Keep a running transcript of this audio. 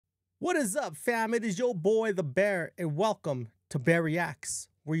What is up, fam? It is your boy, the Bear, and welcome to Bear Reacts,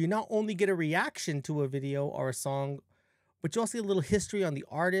 where you not only get a reaction to a video or a song, but you also get a little history on the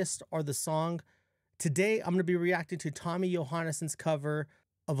artist or the song. Today, I'm going to be reacting to Tommy Johannsson's cover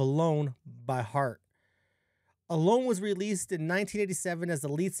of Alone by Heart. Alone was released in 1987 as the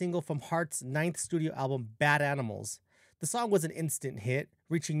lead single from Heart's 9th studio album, Bad Animals. The song was an instant hit,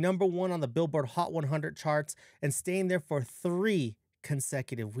 reaching #1 on the Billboard Hot 100 charts and staying there for 3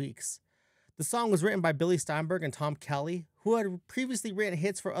 consecutive weeks. The song was written by Billy Steinberg and Tom Kelly, who had previously written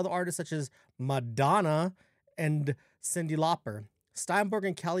hits for other artists such as Madonna and Cyndi Lauper. Steinberg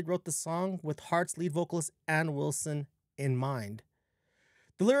and Kelly wrote the song with Heart's lead vocalist Ann Wilson in mind.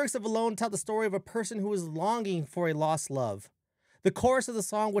 The lyrics of Alone tell the story of a person who is longing for a lost love. The chorus of the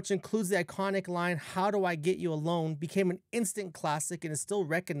song, which includes the iconic line, "How do I get you alone?" became an instant classic and is still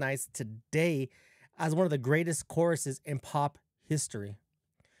recognized today as one of the greatest choruses in pop history.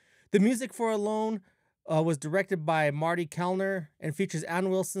 The music for Alone was directed by Marty Kellner and features Ann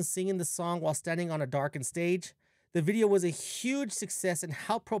Wilson singing the song while standing on a darkened stage. The video was a huge success and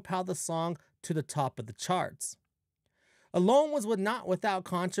helped propel the song to the top of the charts. Alone was not without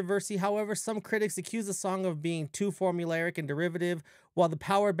controversy. However, some critics accused the song of being too formulaic and derivative, while the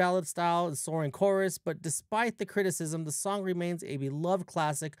power ballad style is soaring chorus. But despite the criticism, the song remains a beloved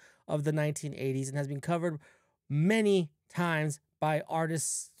classic of the 1980s and has been covered many times by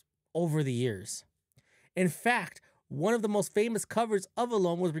artists over the years. In fact, one of the most famous covers of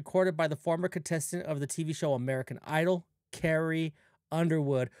Alone was recorded by the former contestant of the TV show American Idol, Carrie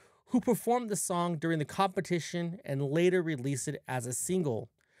Underwood, who performed the song during the competition and later released it as a single.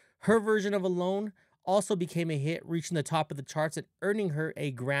 Her version of Alone also became a hit, reaching the top of the charts and earning her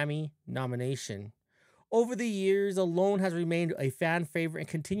a Grammy nomination. Over the years, Alone has remained a fan favorite and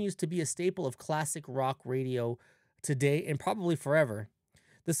continues to be a staple of classic rock radio today and probably forever.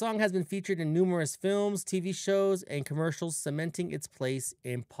 The song has been featured in numerous films, TV shows, and commercials, cementing its place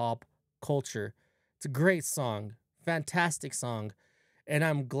in pop culture. It's a great song, fantastic song. And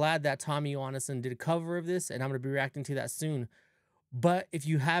I'm glad that Tommy Johansson did a cover of this, and I'm going to be reacting to that soon. But if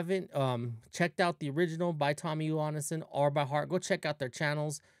you haven't checked out the original by Tommy Johansson or by Heart, go check out their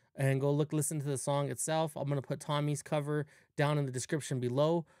channels and go listen to the song itself. I'm going to put Tommy's cover down in the description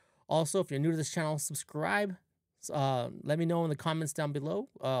below. Also, if you're new to this channel, subscribe. Let me know in the comments down below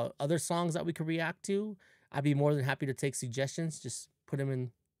other songs that we could react to. I'd be more than happy to take suggestions. Just put them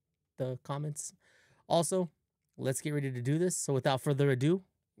in the comments. Also, let's get ready to do this. So without further ado,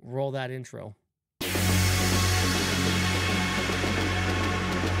 roll that intro.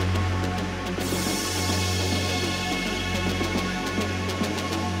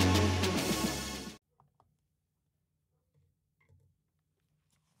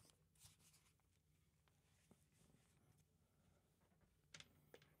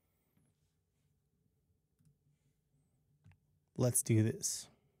 Let's do this.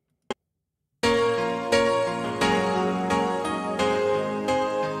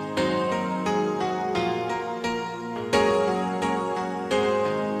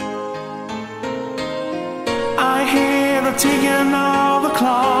 I hear the ticking of the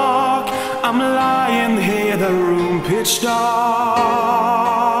clock. I'm lying here, the room pitch dark.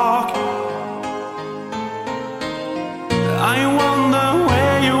 I wonder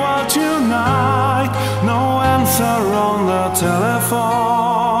where you are tonight. No answer on the telephone.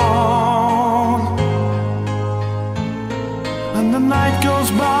 And the night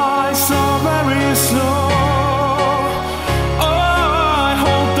goes by so very slow.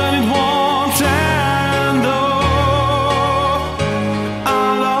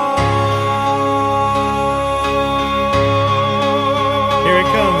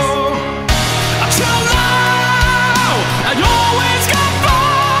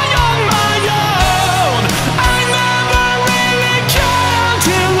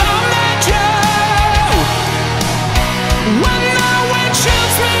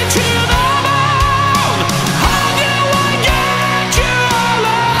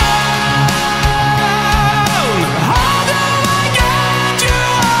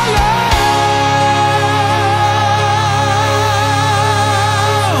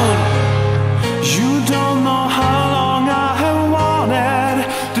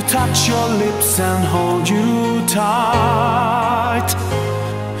 Touch your lips and hold you tight.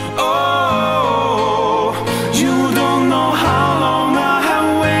 Oh, you don't know how long I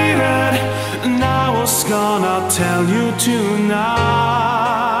have waited, and I was gonna tell you tonight.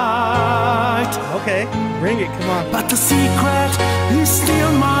 Okay, bring it, come on. But the secret is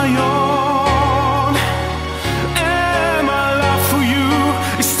still my own, and my love for you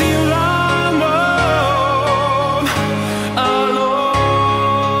is still unknown. Alone.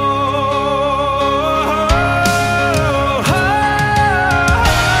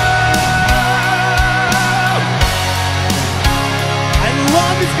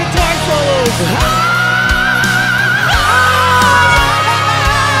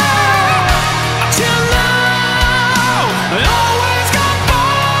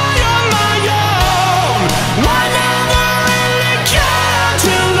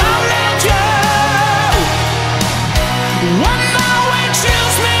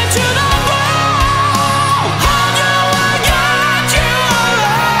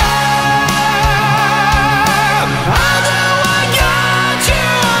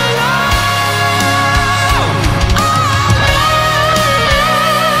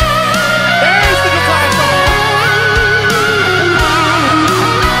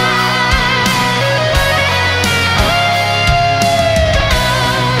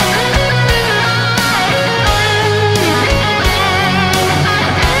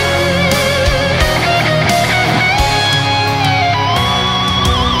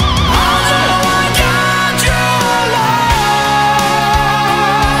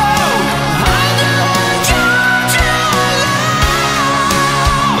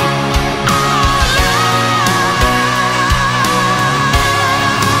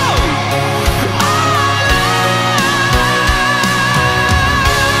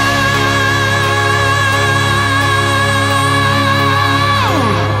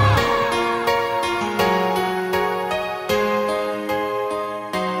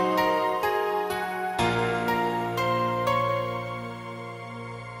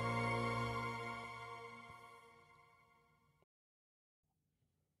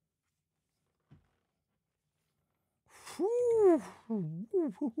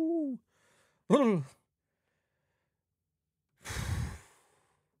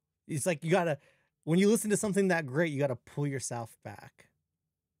 It's like you gotta, when you listen to something that great, you gotta pull yourself back.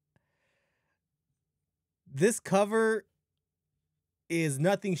 This cover is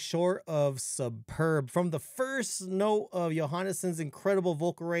nothing short of superb. From the first note of Johannsson's incredible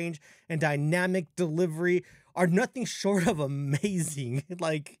vocal range and dynamic delivery are nothing short of amazing.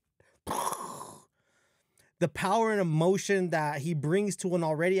 Like, the power and emotion that he brings to an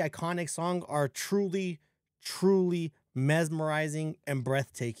already iconic song are truly, truly mesmerizing and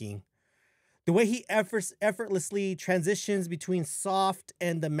breathtaking. The way he effortlessly transitions between soft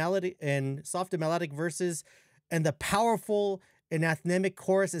and melodic verses and the powerful and anthemic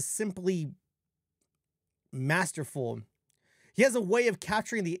chorus is simply masterful. He has a way of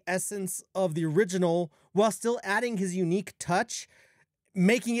capturing the essence of the original while still adding his unique touch,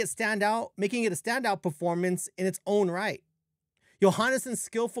 making it a standout performance in its own right. Johannsson's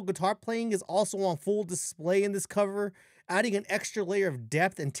skillful guitar playing is also on full display in this cover, adding an extra layer of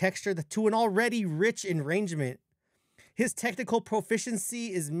depth and texture to an already rich arrangement. His technical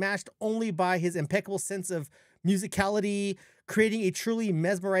proficiency is matched only by his impeccable sense of musicality, creating a truly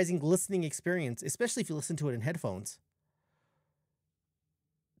mesmerizing listening experience, especially if you listen to it in headphones.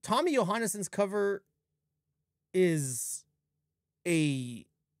 Tommy Johannsson's cover is a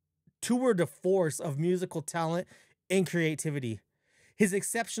tour de force of musical talent and creativity. His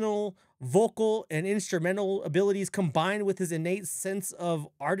exceptional vocal and instrumental abilities combined with his innate sense of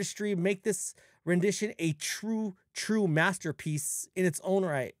artistry make this rendition a true masterpiece in its own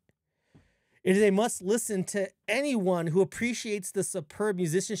right. It is a must listen to anyone who appreciates the superb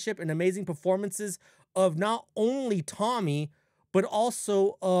musicianship and amazing performances of not only Tommy, but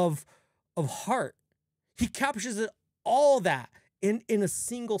also of Hart. He captures all that in a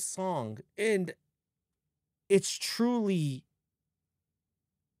single song, and it's truly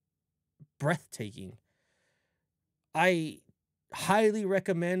breathtaking. I highly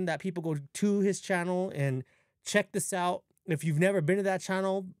recommend that people go to his channel and check this out. If you've never been to that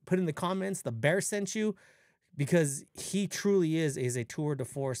channel, put in the comments the bear sent you, because he truly is a tour de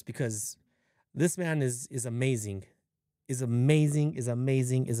force, because this man is amazing. Is amazing.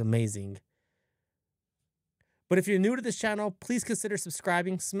 But if you're new to this channel, please consider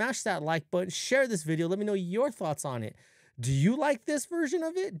subscribing, smash that like button, share this video, let me know your thoughts on it. Do you like this version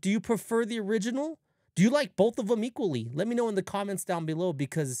of it? Do you prefer the original? Do you like both of them equally? Let me know in the comments down below,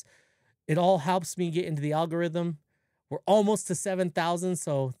 because it all helps me get into the algorithm. We're almost to 7,000,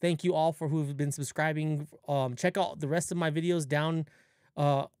 so thank you all for who've been subscribing. Check out the rest of my videos down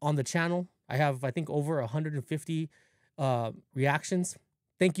on the channel. I have, I think, over 150 reactions.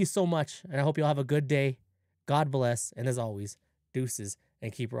 Thank you so much, and I hope you all have a good day. God bless, and as always, deuces,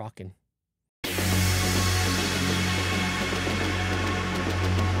 and keep rocking.